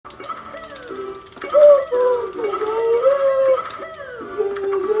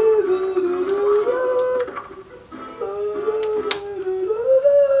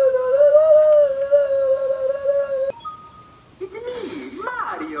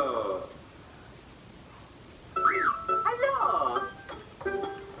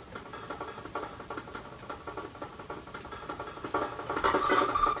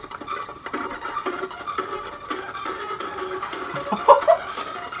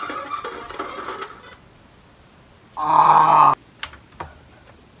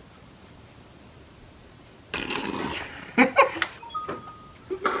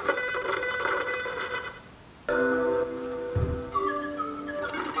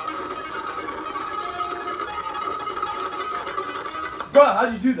bruh,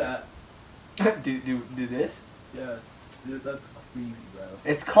 how'd you do that? do this? Yes, dude, that's creepy, bro.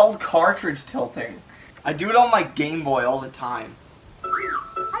 It's called cartridge tilting. I do it on my Game Boy all the time.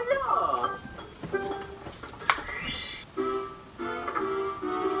 Hello.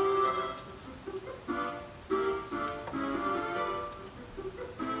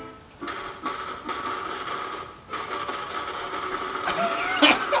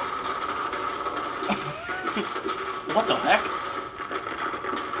 What the heck?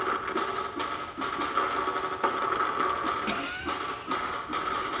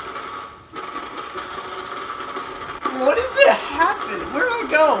 What does it happen? Where do I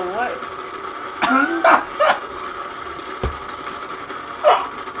go? What?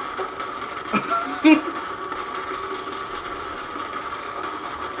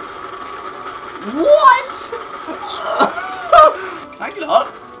 What? Can I get up?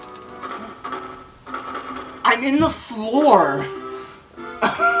 I'm in the floor.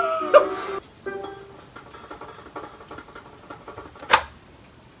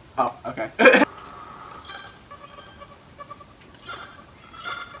 Oh, okay.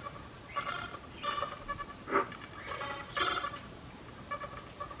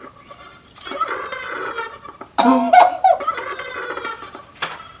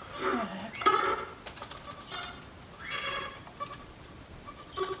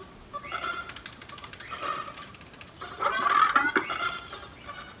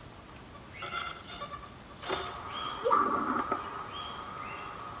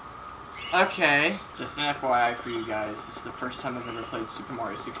 Okay, just an FYI for you guys, this is the first time I've ever played Super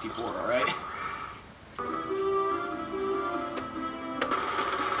Mario 64, alright?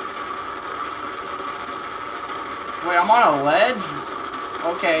 Wait, I'm on a ledge?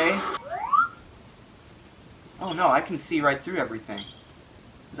 Okay. Oh no, I can see right through everything.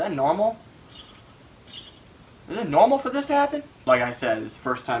 Is that normal? Is it normal for this to happen? Like I said, it's the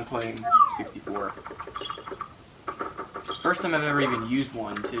first time playing 64. First time I've ever even used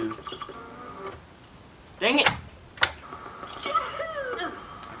one, too. Dang it! Actually,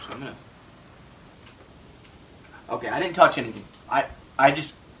 I'm gonna... Okay, I didn't touch anything. I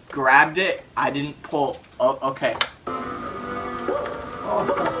just grabbed it. I didn't pull... Oh, okay.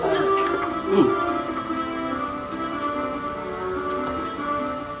 Oh.